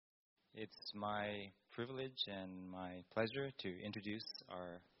It's my privilege and my pleasure to introduce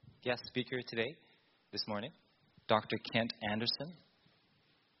our guest speaker today, this morning, Dr. Kent Anderson.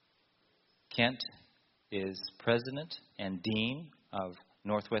 Kent is president and dean of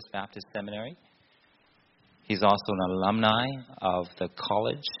Northwest Baptist Seminary. He's also an alumni of the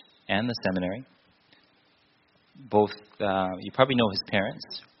college and the seminary. Both, you probably know his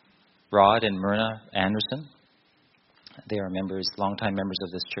parents, Rod and Myrna Anderson. They are members, longtime members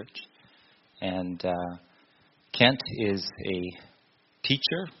of this church. And Kent is a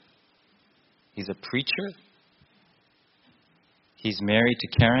teacher. He's a preacher. He's married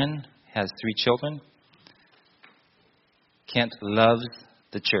to Karen, has 3 children. Kent loves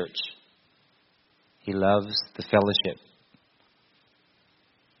the church. He loves the fellowship.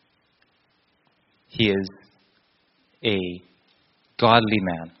 He is a godly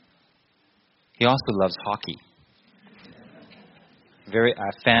man. He also loves hockey.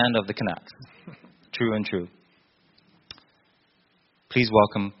 A fan of the Canucks. True and true. Please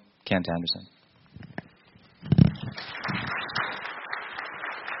welcome Kent Anderson.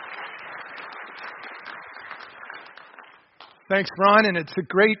 Thanks, Ron, and it's a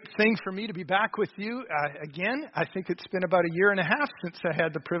great thing for me to be back with you again. I think it's been about 1.5 years since I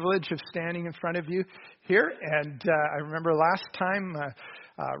had the privilege of standing in front of you here, and I remember last time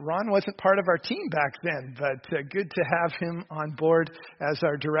Ron wasn't part of our team back then, but good to have him on board as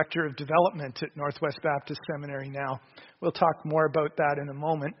our Director of Development at Northwest Baptist Seminary now. We'll talk more about that in a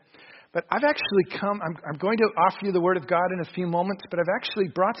moment. But I've actually I'm going to offer you the Word of God in a few moments, but I've actually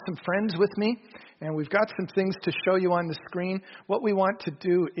brought some friends with me, and we've got some things to show you on the screen. What we want to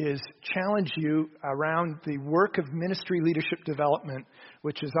do is challenge you around the work of ministry leadership development,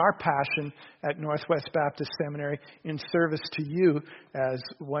 which is our passion at Northwest Baptist Seminary in service to you as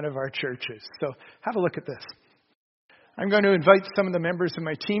one of our churches. So have a look at this. I'm going to invite some of the members of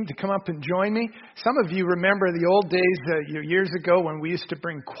my team to come up and join me. Some of you remember the old days years ago when we used to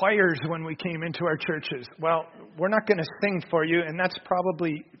bring choirs when we came into our churches. Well, we're not going to sing for you, and that's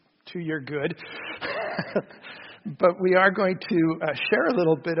probably to your good. But we are going to share a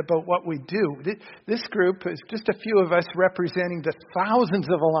little bit about what we do. This group is just a few of us representing the thousands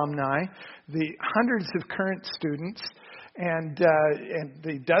of alumni, the hundreds of current students, and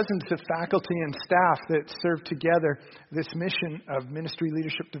the dozens of faculty and staff that serve together this mission of ministry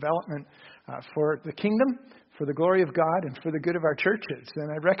leadership development for the kingdom, for the glory of God, and for the good of our churches. And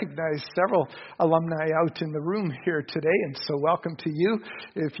I recognize several alumni out in the room here today, and so welcome to you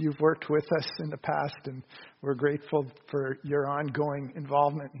if you've worked with us in the past, and we're grateful for your ongoing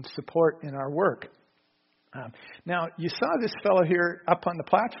involvement and support in our work. Now, you saw this fellow here up on the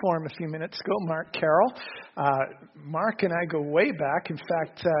platform a few minutes ago, Mark Carroll. Mark and I go way back. In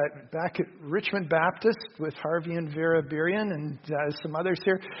fact, back at Richmond Baptist with Harvey and Vera Birian and some others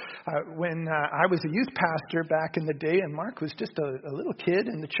here, when I was a youth pastor back in the day, and Mark was just a little kid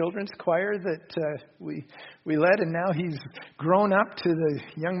in the children's choir that we led, and now he's grown up to the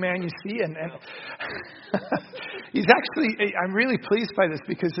young man you see, and he's actually, I'm really pleased by this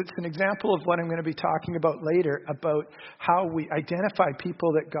because it's an example of what I'm going to be talking about later, about how we identify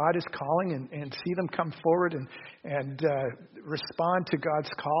people that God is calling and see them come forward and respond to God's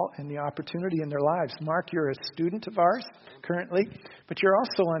call and the opportunity in their lives. Mark, you're a student of ours currently, but you're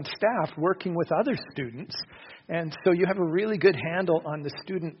also on staff working with other students, and so you have a really good handle on the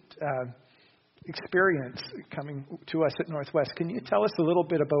student experience coming to us at Northwest. Can you tell us a little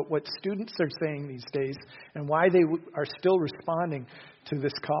bit about what students are saying these days and why they are still responding to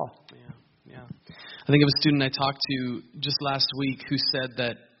this call? Yeah. I think of a student I talked to just last week who said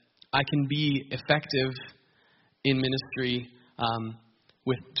that I can be effective in ministry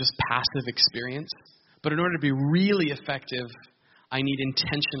with just passive experience, but in order to be really effective, I need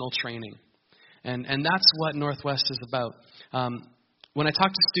intentional training. And that's what Northwest is about. When I talk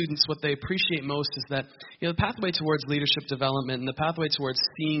to students, what they appreciate most is that the pathway towards leadership development and the pathway towards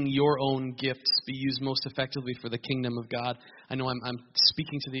seeing your own gifts be used most effectively for the kingdom of God. I know I'm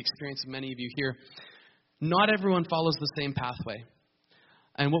speaking to the experience of many of you here. Not everyone follows the same pathway.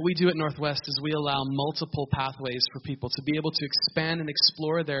 And what we do at Northwest is we allow multiple pathways for people to be able to expand and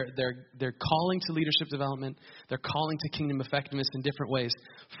explore their calling to leadership development, their calling to kingdom effectiveness in different ways,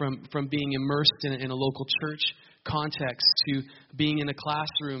 from being immersed in a local church context to being in a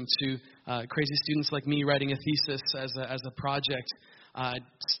classroom to crazy students like me writing a thesis as a project.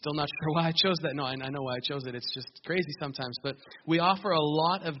 Still not sure why I chose that. No, I know why I chose it. It's just crazy sometimes. But we offer a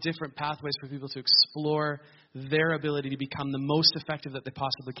lot of different pathways for people to explore their ability to become the most effective that they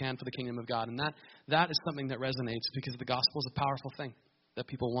possibly can for the kingdom of God. And that is something that resonates because the gospel is a powerful thing that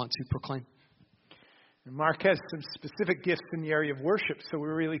people want to proclaim. And Mark has some specific gifts in the area of worship, so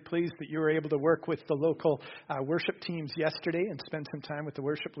we're really pleased that you were able to work with the local worship teams yesterday and spend some time with the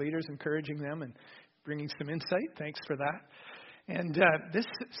worship leaders, encouraging them and bringing some insight. Thanks for that. And this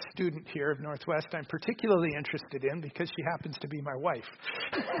student here of Northwest I'm particularly interested in because she happens to be my wife.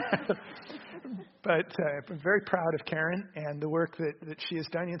 But I'm very proud of Karen and the work that she has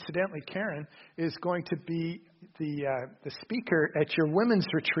done. Incidentally, Karen is going to be the speaker at your women's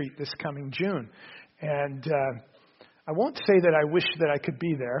retreat this coming June. And I won't say that I wish that I could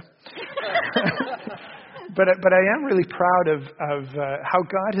be there. but I am really proud of how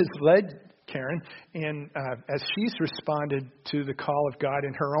God has led Karen in as she's responded to the call of God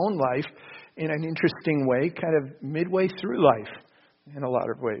in her own life in an interesting way, kind of midway through life in a lot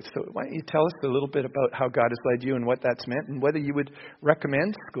of ways. So why don't you tell us a little bit about how God has led you and what that's meant, and whether you would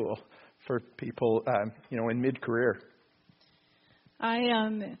recommend school for people, in mid-career. I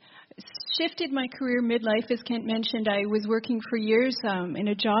shifted my career midlife, as Kent mentioned. I was working for years in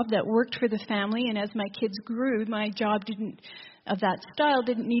a job that worked for the family, and as my kids grew, my job of that style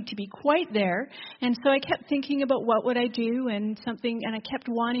didn't need to be quite there. And so I kept thinking about what would I do and I kept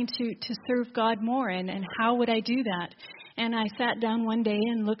wanting to serve God more, and how would I do that? And I sat down one day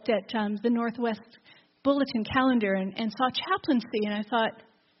and looked at the Northwest Bulletin calendar and saw chaplaincy, and I thought,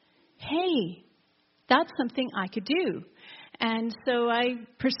 hey, that's something I could do. And so I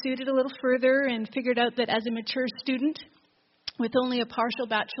pursued it a little further and figured out that as a mature student with only a partial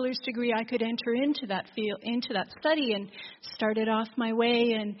bachelor's degree, I could enter into that field, into that study, and started off my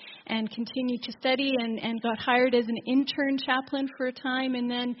way and continued to study and got hired as an intern chaplain for a time, and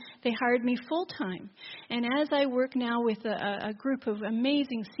then they hired me full time. And as I work now with a group of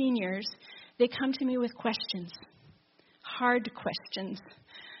amazing seniors, they come to me with questions, hard questions.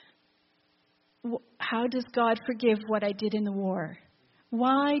 How does God forgive what I did in the war?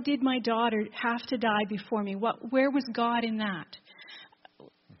 Why did my daughter have to die before me? Where was God in that?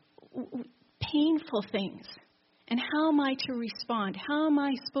 Painful things. And how am I to respond? How am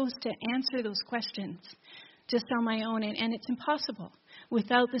I supposed to answer those questions just on my own? And it's impossible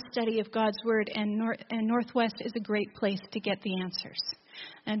without the study of God's Word. And Northwest is a great place to get the answers.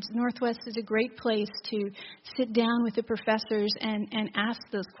 And Northwest is a great place to sit down with the professors and ask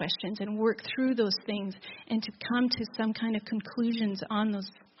those questions and work through those things and to come to some kind of conclusions on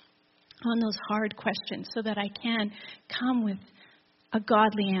those hard questions, so that I can come with a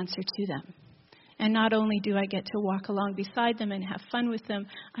godly answer to them. And not only do I get to walk along beside them and have fun with them,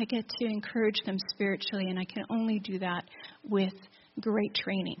 I get to encourage them spiritually, and I can only do that with great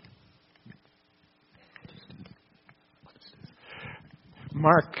training.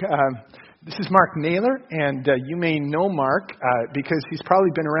 Mark, this is Mark Naylor, and you may know Mark because he's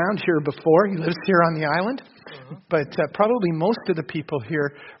probably been around here before. He lives here on the island, but probably most of the people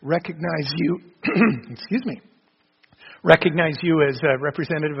here recognize you, recognize you as a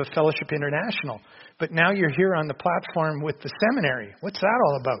representative of Fellowship International. But now you're here on the platform with the seminary. What's that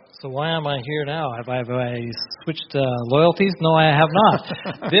all about? So why am I here now? Have I switched loyalties? No, I have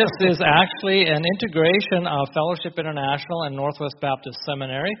not. This is actually an integration of Fellowship International and Northwest Baptist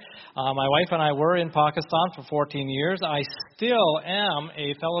Seminary. My wife and I were in Pakistan for 14 years. I still am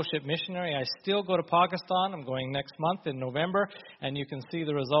a fellowship missionary. I still go to Pakistan. I'm going next month in November, and you can see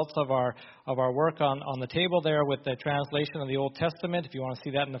the results of our work on the table there with the translation of the Old Testament, if you want to see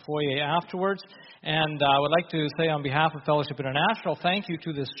that in the foyer afterwards. And I would like to say on behalf of Fellowship International, thank you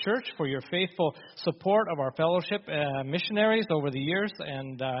to this church for your faithful support of our fellowship missionaries over the years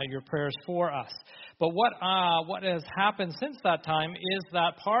and your prayers for us. But what has happened since that time is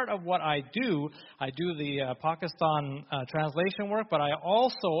that part of what I do the Pakistan translation work, but I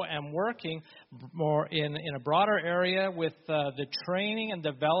also am working more in a broader area with the training and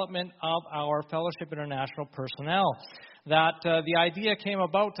development of our Fellowship International personnel. That the idea came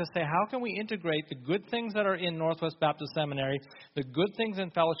about to say, how can we integrate the good things that are in Northwest Baptist Seminary, the good things in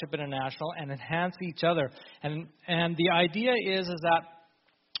Fellowship International, and enhance each other? And the idea is that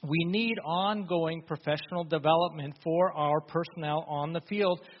we need ongoing professional development for our personnel on the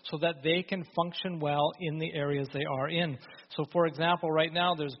field so that they can function well in the areas they are in. So, for example, right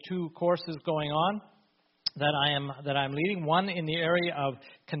now there's 2 courses going on that I'm leading. One in the area of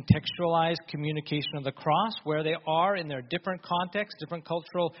contextualized communication of the cross, where they are in their different contexts, different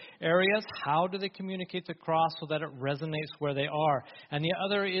cultural areas. How do they communicate the cross so that it resonates where they are? And the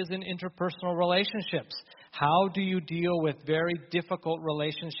other is in interpersonal relationships. How do you deal with very difficult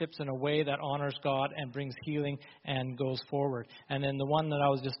relationships in a way that honors God and brings healing and goes forward? And then the one that I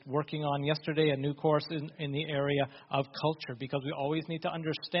was just working on yesterday, a new course in the area of culture, because we always need to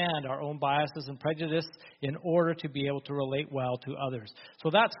understand our own biases and prejudice in order to be able to relate well to others. So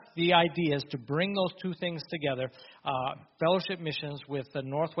that's the idea, is to bring those two things together, fellowship missions with the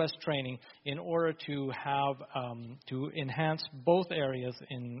Northwest training, in order to have to enhance both areas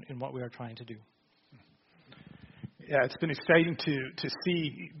in what we are trying to do. Yeah, it's been exciting to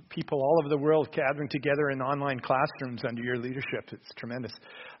see people all over the world gathering together in online classrooms under your leadership. It's tremendous.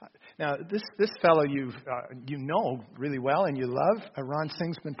 Now, this fellow you know really well and you love, Ron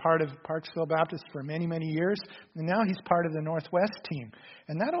Singh's been part of Parksville Baptist for many, many years, and now he's part of the Northwest team.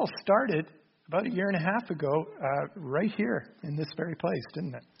 And that all started about a year and a half ago, right here in this very place,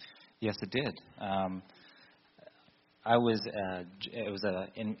 didn't it? Yes, it did. It was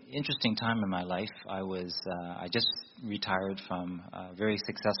an interesting time in my life. I just retired from a very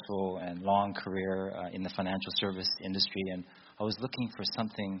successful and long career in the financial service industry, and I was looking for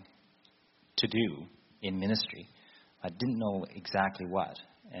something to do in ministry. I didn't know exactly what.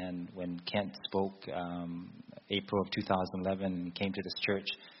 And when Kent spoke April of 2011 and came to this church,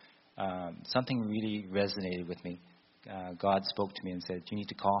 something really resonated with me. God spoke to me and said, "You need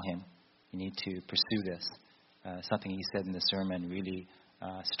to call him. You need to pursue this." Something he said in the sermon really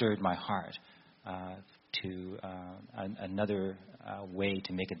stirred my heart to another way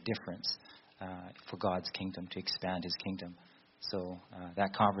to make a difference for God's kingdom, to expand his kingdom. So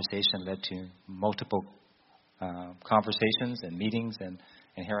that conversation led to multiple conversations and meetings, and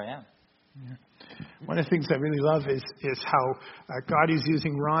here I am. Yeah. One of the things I really love is how God is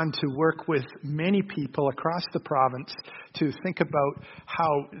using Ron to work with many people across the province to think about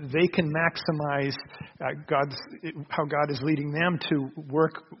how they can maximize how God is leading them to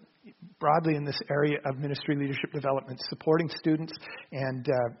work broadly in this area of ministry leadership development, supporting students and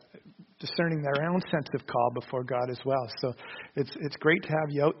discerning their own sense of call before God as well. So it's great to have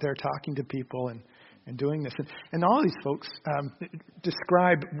you out there talking to people and doing this. And all these folks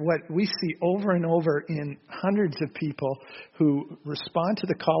describe what we see over and over in hundreds of people who respond to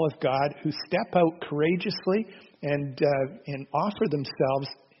the call of God, who step out courageously and offer themselves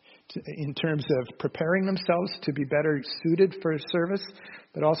in terms of preparing themselves to be better suited for service,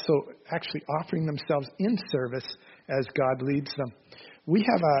 but also actually offering themselves in service as God leads them. We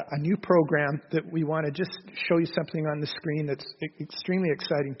have a new program that we want to just show you something on the screen that's extremely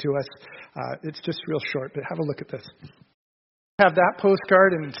exciting to us. It's just real short, but have a look at this. Have that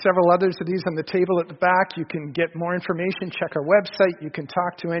postcard and several others of these on the table at the back. You can get more information, check our website. You can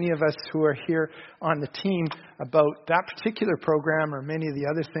talk to any of us who are here on the team about that particular program or many of the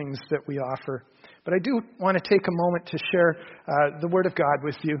other things that we offer. But I do want to take a moment to share the Word of God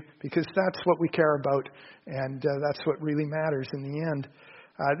with you, because that's what we care about, and that's what really matters in the end.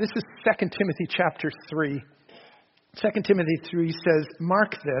 This is 2 Timothy chapter 3. 2 Timothy 3 says,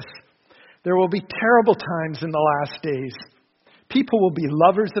 "Mark this, there will be terrible times in the last days. People will be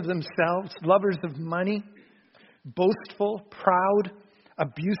lovers of themselves, lovers of money, boastful, proud,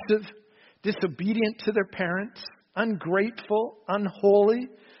 abusive, disobedient to their parents, ungrateful, unholy,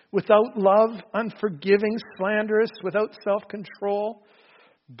 without love, unforgiving, slanderous, without self-control,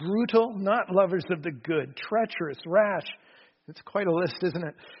 brutal, not lovers of the good, treacherous, rash." It's quite a list, isn't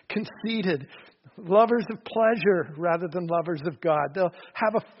it? "Conceited, lovers of pleasure rather than lovers of God." They'll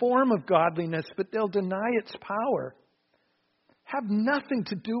have a form of godliness, but they'll deny its power. Have nothing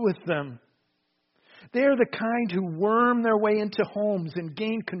to do with them. They are the kind who worm their way into homes and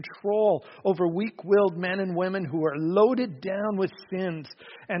gain control over weak-willed men and women who are loaded down with sins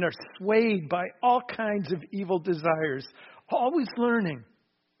and are swayed by all kinds of evil desires. Always learning,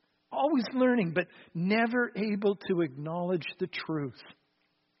 but never able to acknowledge the truth.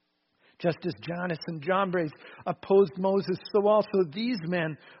 Just as Jannes and Jambres opposed Moses, so also these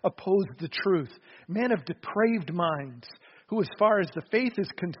men opposed the truth. Men of depraved minds, who as far as the faith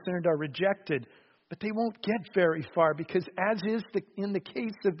is concerned are rejected. But they won't get very far, because as is in the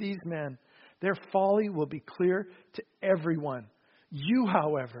case of these men, their folly will be clear to everyone. You,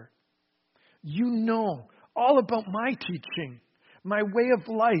 however, you know all about my teaching, my way of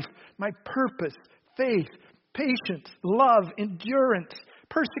life, my purpose, faith, patience, love, endurance,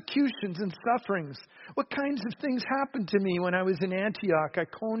 persecutions and sufferings. What kinds of things happened to me when I was in Antioch,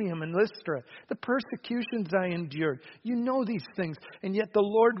 Iconium, and Lystra? The persecutions I endured. You know these things, and yet the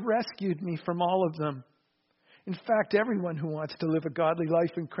Lord rescued me from all of them. In fact, everyone who wants to live a godly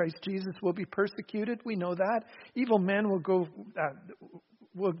life in Christ Jesus will be persecuted. We know that. Evil men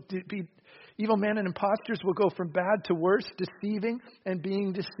and impostors will go from bad to worse, deceiving and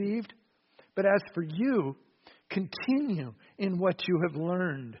being deceived. But as for you, continue in what you have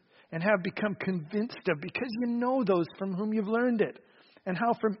learned and have become convinced of, because you know those from whom you've learned it, and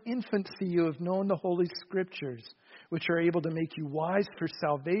how from infancy you have known the Holy Scriptures, which are able to make you wise for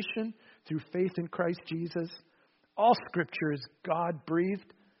salvation through faith in Christ Jesus. All Scripture is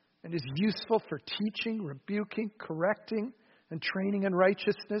God-breathed and is useful for teaching, rebuking, correcting, and training in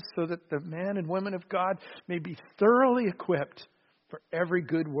righteousness, so that the men and women of God may be thoroughly equipped for every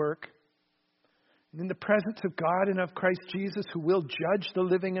good work. And in the presence of God and of Christ Jesus, who will judge the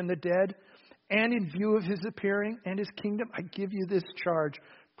living and the dead, and in view of his appearing and his kingdom, I give you this charge: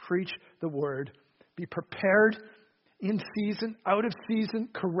 preach the word. Be prepared in season, out of season,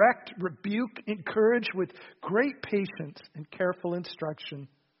 correct, rebuke, encourage with great patience and careful instruction.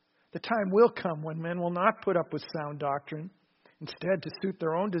 The time will come when men will not put up with sound doctrine. Instead, to suit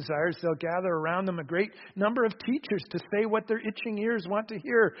their own desires, they'll gather around them a great number of teachers to say what their itching ears want to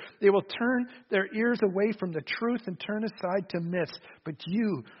hear. They will turn their ears away from the truth and turn aside to myths. But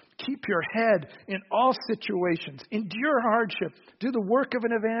you, keep your head in all situations. Endure hardship. Do the work of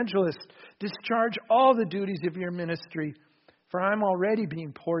an evangelist. Discharge all the duties of your ministry. For I'm already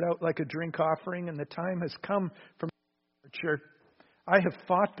being poured out like a drink offering, and the time has come for my departure. I have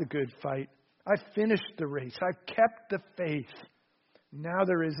fought the good fight. I've finished the race. I've kept the faith. Now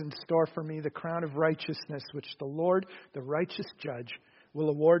there is in store for me the crown of righteousness, which the Lord, the righteous judge, will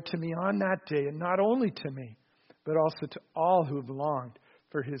award to me on that day, and not only to me, but also to all who have longed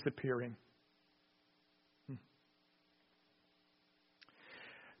for his appearing. A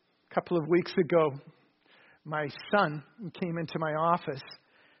couple of weeks ago, my son came into my office.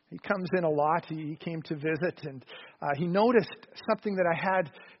 He comes in a lot. He came to visit, and he noticed something that I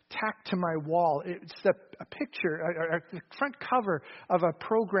had tacked to my wall. It's a picture, a front cover of a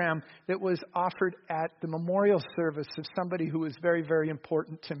program that was offered at the memorial service of somebody who was very, very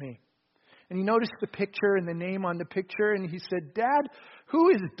important to me. And he noticed the picture and the name on the picture, and he said, "Dad, who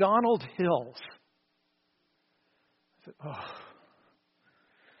is Donald Hills?" I said, "Oh,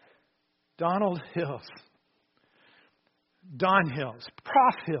 Donald Hills. Don Hills,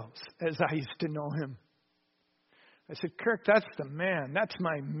 Prof. Hills, as I used to know him." I said, "Kirk, that's the man. That's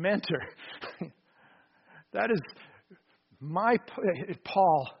my mentor. That is my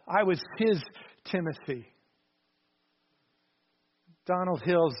Paul. I was his Timothy." Donald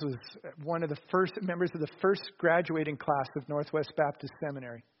Hills was one of the first members of the first graduating class of Northwest Baptist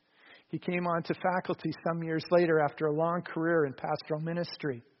Seminary. He came on to faculty some years later after a long career in pastoral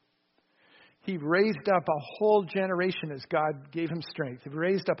ministry. He raised up a whole generation as God gave him strength. He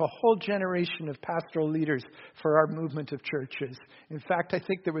raised up a whole generation of pastoral leaders for our movement of churches. In fact, I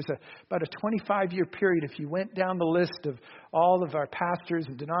think there was about a 25-year period, if you went down the list of all of our pastors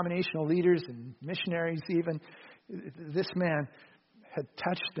and denominational leaders and missionaries even, this man had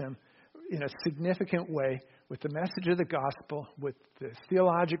touched them in a significant way with the message of the gospel, with the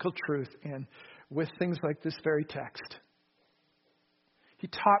theological truth, and with things like this very text. He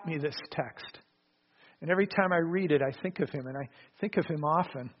taught me this text. And every time I read it, I think of him, and I think of him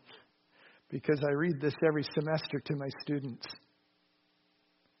often because I read this every semester to my students.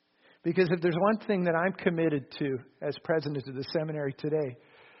 Because if there's one thing that I'm committed to as president of the seminary today,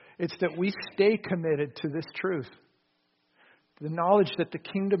 it's that we stay committed to this truth. The knowledge that the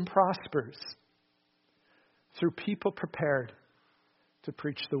kingdom prospers through people prepared to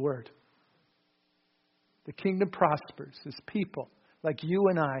preach the word. The kingdom prospers as people like you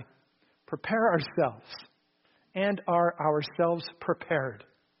and I prepare ourselves and are ourselves prepared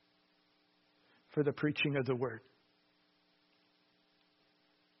for the preaching of the word.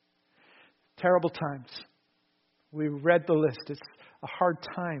 Terrible times. We read the list. It's a hard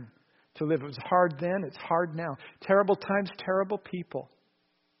time to live. It was hard then. It's hard now. Terrible times, terrible people.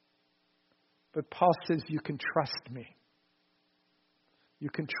 But Paul says, you can trust me.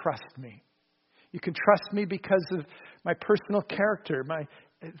 You can trust me. You can trust me because of my personal character,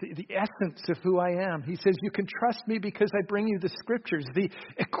 the essence of who I am. He says, you can trust me because I bring you the scriptures, the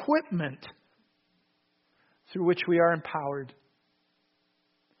equipment through which we are empowered.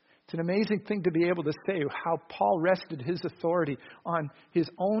 It's an amazing thing to be able to say how Paul rested his authority on his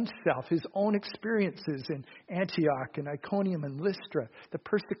own self, his own experiences in Antioch and Iconium and Lystra, the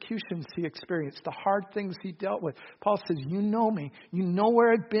persecutions he experienced, the hard things he dealt with. Paul says, you know me. You know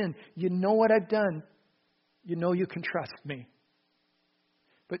where I've been. You know what I've done. You know you can trust me.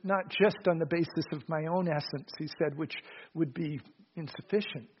 But not just on the basis of my own essence, he said, which would be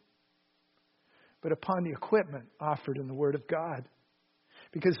insufficient, but upon the equipment offered in the Word of God.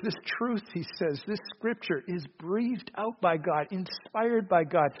 Because this truth, he says, this scripture is breathed out by God, inspired by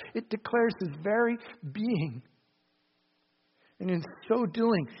God. It declares his very being. And in so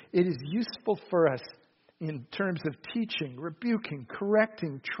doing, it is useful for us in terms of teaching, rebuking,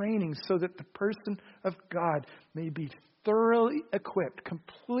 correcting, training, so that the person of God may be thoroughly equipped,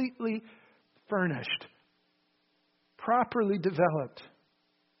 completely furnished, properly developed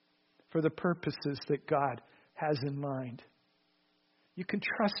for the purposes that God has in mind. You can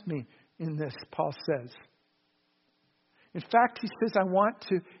trust me in this, Paul says. In fact, he says, I want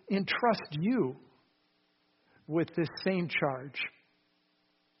to entrust you with this same charge.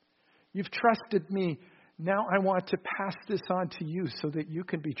 You've trusted me. Now I want to pass this on to you so that you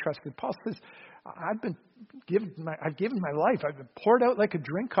can be trusted. Paul says, I've given my life. I've been poured out like a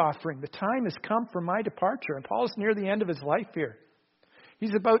drink offering. The time has come for my departure. And Paul's near the end of his life here.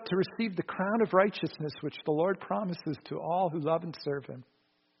 He's about to receive the crown of righteousness, which the Lord promises to all who love and serve him.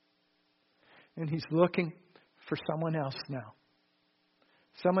 And he's looking for someone else now.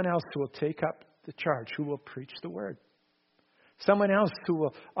 Someone else who will take up the charge, who will preach the word. Someone else who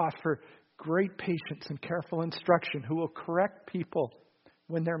will offer great patience and careful instruction, who will correct people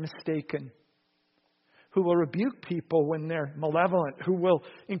when they're mistaken, who will rebuke people when they're malevolent, who will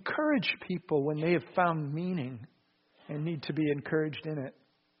encourage people when they have found meaning and need to be encouraged in it.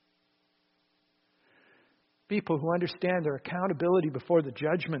 People who understand their accountability before the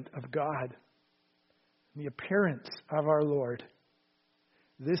judgment of God, the appearance of our Lord.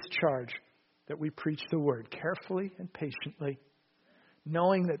 This charge that we preach the word carefully and patiently,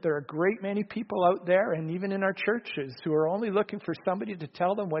 knowing that there are a great many people out there, and even in our churches, who are only looking for somebody to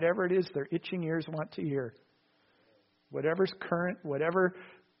tell them whatever it is their itching ears want to hear. Whatever's current, whatever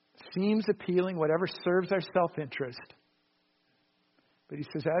seems appealing, whatever serves our self-interest. But he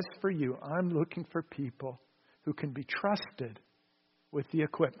says, as for you, I'm looking for people who can be trusted with the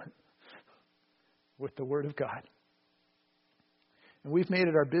equipment, with the Word of God. And we've made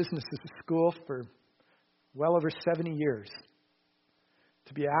it our business as a school for well over 70 years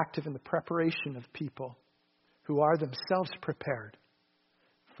to be active in the preparation of people who are themselves prepared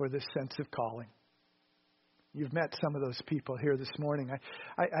for this sense of calling. You've met some of those people here this morning.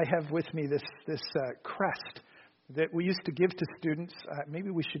 I have with me this crest that we used to give to students. Maybe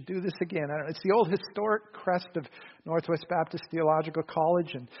we should do this again. I don't know. It's the old historic crest of Northwest Baptist Theological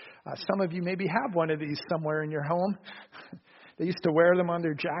College, and some of you maybe have one of these somewhere in your home. They used to wear them on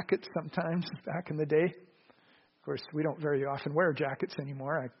their jackets sometimes back in the day. Of course, we don't very often wear jackets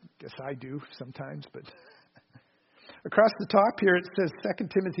anymore. I guess I do sometimes, but across the top here it says 2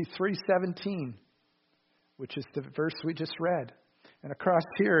 Timothy 3:17, which is the verse we just read. And across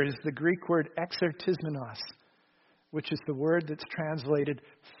here is the Greek word exertismenos, which is the word that's translated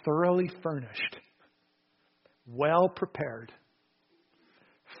thoroughly furnished, well prepared,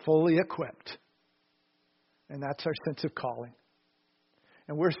 fully equipped. And that's our sense of calling.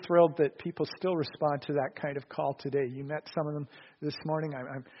 And we're thrilled that people still respond to that kind of call today. You met some of them this morning.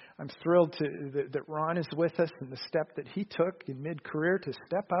 I'm thrilled that Ron is with us, and the step that he took in mid-career to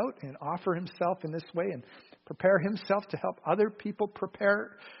step out and offer himself in this way and prepare himself to help other people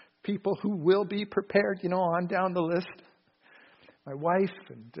prepare people who will be prepared, on down the list. My wife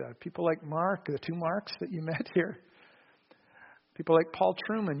and people like Mark, the two Marks that you met here. People like Paul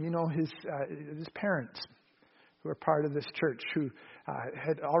Truman, his parents, who are part of this church, who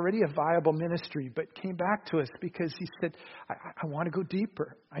had already a viable ministry, but came back to us because he said, I want to go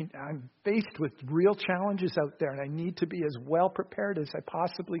deeper. I'm faced with real challenges out there, and I need to be as well prepared as I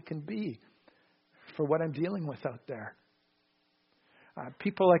possibly can be for what I'm dealing with out there.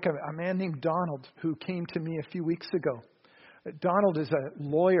 People like a man named Donald, who came to me a few weeks ago. Donald is a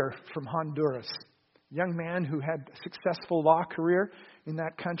lawyer from Honduras, a young man who had a successful law career in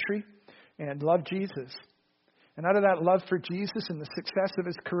that country and loved Jesus. And out of that love for Jesus and the success of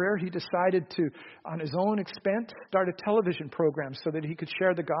his career, he decided to, on his own expense, start a television program so that he could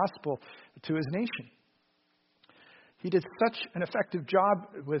share the gospel to his nation. He did such an effective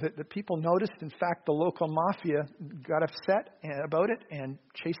job with it that people noticed. In fact, the local mafia got upset about it and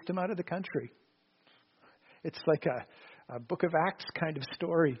chased him out of the country. It's like a Book of Acts kind of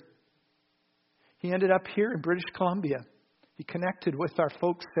story. He ended up here in British Columbia. He connected with our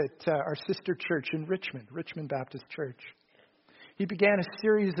folks at our sister church in Richmond Baptist Church. He began a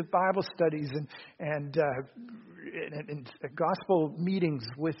series of Bible studies and gospel meetings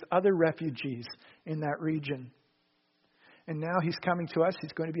with other refugees in that region. And now he's coming to us.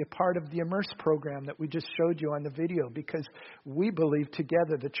 He's going to be a part of the Immerse program that we just showed you on the video, because we believe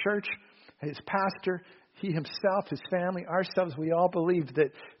together, the church, his pastor, he himself, his family, ourselves, we all believe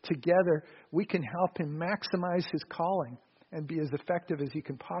that together we can help him maximize his calling and be as effective as he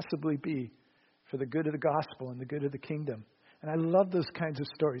can possibly be for the good of the gospel and the good of the kingdom. And I love those kinds of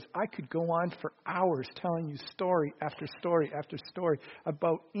stories. I could go on for hours telling you story after story after story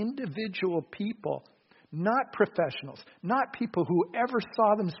about individual people, not professionals, not people who ever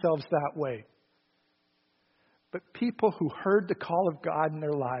saw themselves that way, but people who heard the call of God in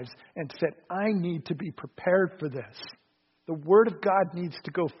their lives and said, I need to be prepared for this. The Word of God needs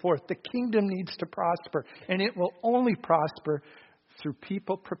to go forth. The kingdom needs to prosper. And it will only prosper through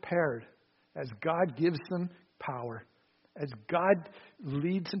people prepared as God gives them power, as God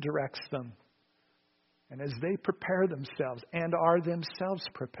leads and directs them, and as they prepare themselves and are themselves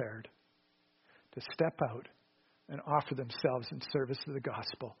prepared to step out and offer themselves in service to the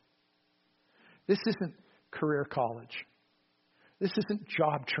gospel. This isn't career college. This isn't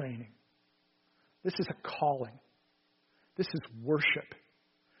job training. This is a calling. This is worship.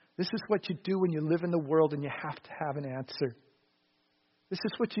 This is what you do when you live in the world and you have to have an answer. This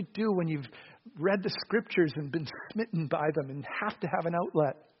is what you do when you've read the scriptures and been smitten by them and have to have an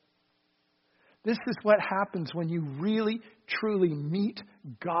outlet. This is what happens when you really, truly meet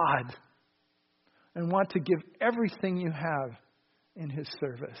God and want to give everything you have in His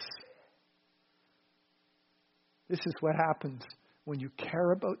service. This is what happens when you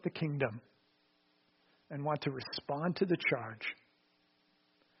care about the kingdom and want to respond to the charge,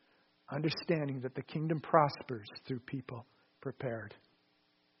 understanding that the kingdom prospers through people prepared.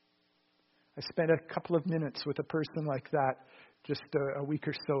 I spent a couple of minutes with a person like that just a week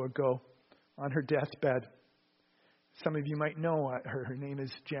or so ago on her deathbed. Some of you might know her. Her name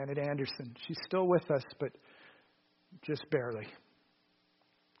is Janet Anderson. She's still with us, but just barely.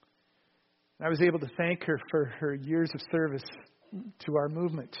 I was able to thank her for her years of service to our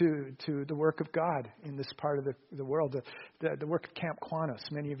movement, to the work of God in this part of the world, the work of Camp Quanos.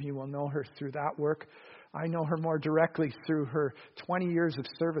 Many of you will know her through that work. I know her more directly through her 20 years of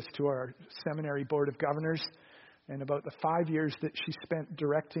service to our seminary board of governors and about the 5 years that she spent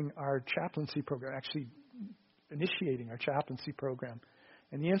directing our chaplaincy program, actually initiating our chaplaincy program,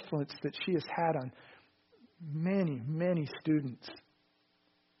 and the influence that she has had on many, many students.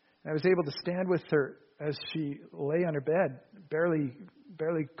 And I was able to stand with her as she lay on her bed,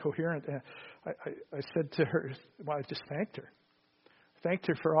 barely coherent. I said to her, well, I just thanked her. Thanked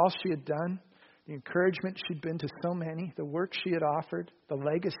her for all she had done, the encouragement she'd been to so many, the work she had offered, the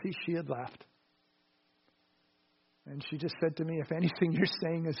legacy she had left. And she just said to me, if anything you're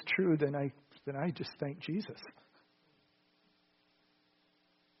saying is true, then I just thank Jesus.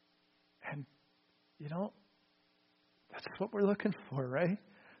 And, that's what we're looking for, right?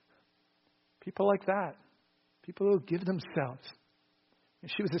 People like that. People who give themselves.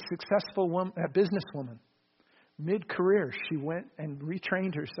 And she was a successful businesswoman. Mid-career, she went and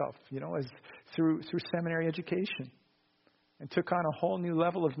retrained herself, as through seminary education, and took on a whole new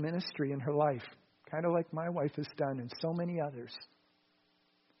level of ministry in her life, kind of like my wife has done and so many others.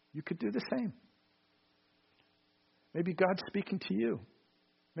 You could do the same. Maybe God's speaking to you.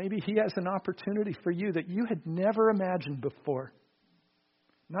 Maybe He has an opportunity for you that you had never imagined before.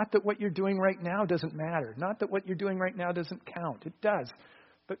 Not that what you're doing right now doesn't matter. Not that what you're doing right now doesn't count. It does.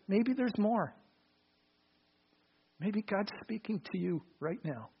 But maybe there's more. Maybe God's speaking to you right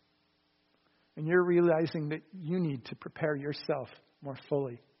now. And you're realizing that you need to prepare yourself more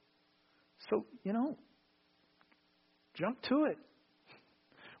fully. So, jump to it.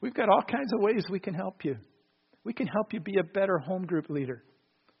 We've got all kinds of ways we can help you. We can help you be a better home group leader.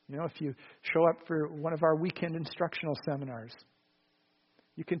 If you show up for one of our weekend instructional seminars,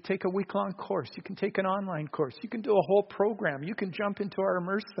 you can take a week-long course. You can take an online course. You can do a whole program. You can jump into our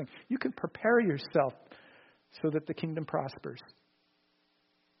Immerse thing. You can prepare yourself so that the kingdom prospers.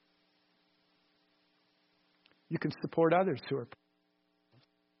 You can support others who are.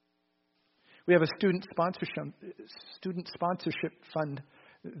 We have a student sponsorship fund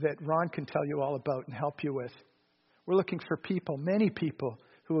that Ron can tell you all about and help you with. We're looking for people, many people,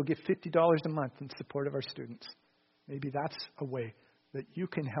 who will give $50 a month in support of our students. Maybe that's a way that you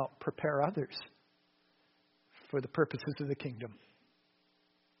can help prepare others for the purposes of the kingdom.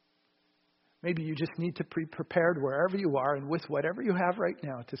 Maybe you just need to be prepared wherever you are and with whatever you have right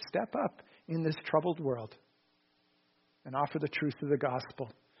now to step up in this troubled world and offer the truth of the gospel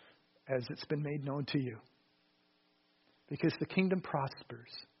as it's been made known to you. Because the kingdom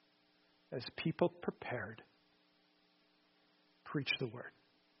prospers as people prepared preach the word.